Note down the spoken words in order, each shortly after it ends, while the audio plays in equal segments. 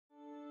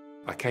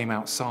I came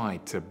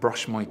outside to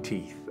brush my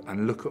teeth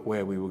and look at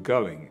where we were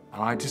going,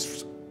 and I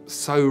just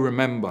so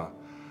remember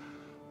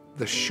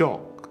the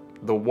shock,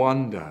 the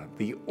wonder,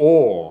 the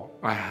awe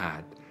I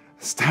had,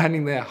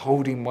 standing there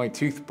holding my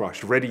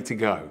toothbrush ready to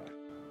go.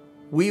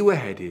 We were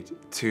headed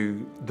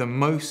to the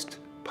most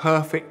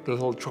perfect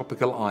little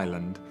tropical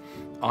island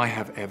I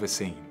have ever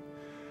seen.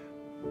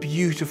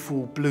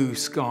 Beautiful blue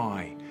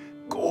sky,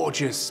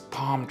 gorgeous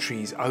palm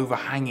trees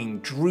overhanging,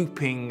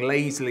 drooping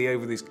lazily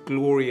over this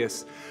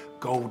glorious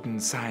golden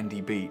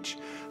sandy beach.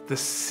 The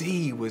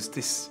sea was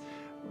this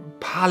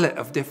palette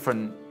of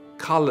different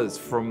colours,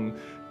 from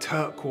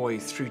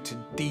turquoise through to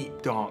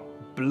deep dark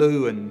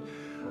blue, and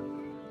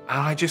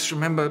I just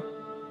remember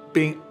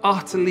being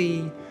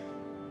utterly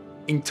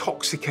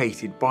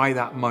intoxicated by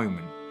that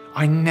moment.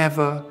 I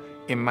never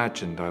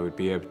imagined I would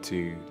be able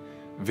to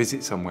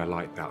visit somewhere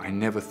like that. I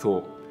never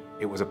thought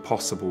it was a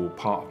possible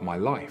part of my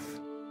life.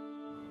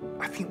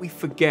 I think we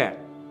forget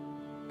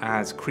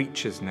as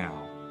creatures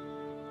now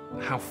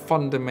how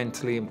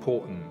fundamentally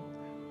important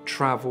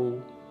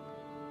travel,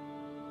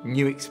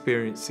 new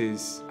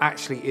experiences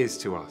actually is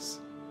to us.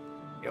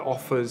 It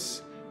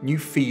offers new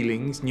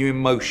feelings, new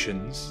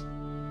emotions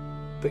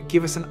that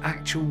give us an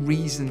actual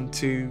reason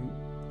to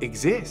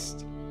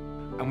exist.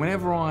 And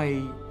whenever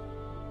I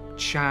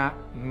chat,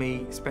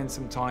 meet, spend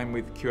some time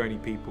with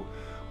Kuoni people,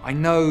 I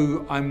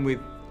know I'm with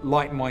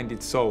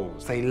like-minded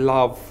souls. They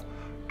love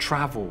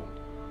travel.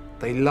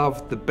 They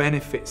love the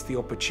benefits, the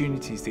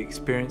opportunities, the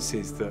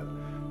experiences that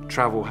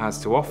travel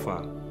has to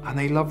offer. And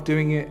they love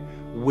doing it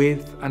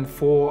with and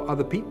for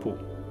other people.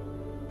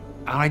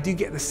 And I do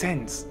get the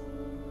sense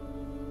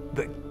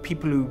that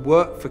people who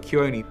work for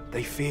Kuoni,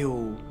 they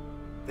feel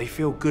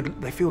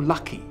good, they feel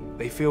lucky,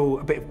 they feel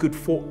a bit of good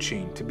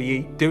fortune to be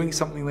doing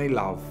something they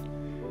love,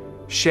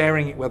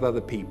 sharing it with other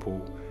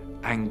people,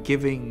 and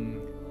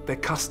giving their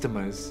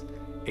customers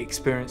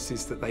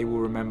experiences that they will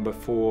remember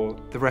for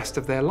the rest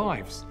of their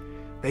lives.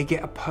 They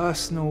get a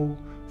personal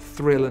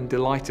thrill and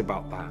delight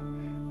about that,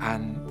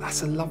 and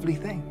that's a lovely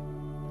thing.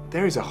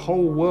 There is a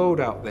whole world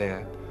out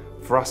there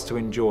for us to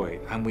enjoy,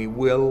 and we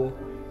will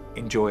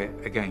enjoy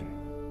it again.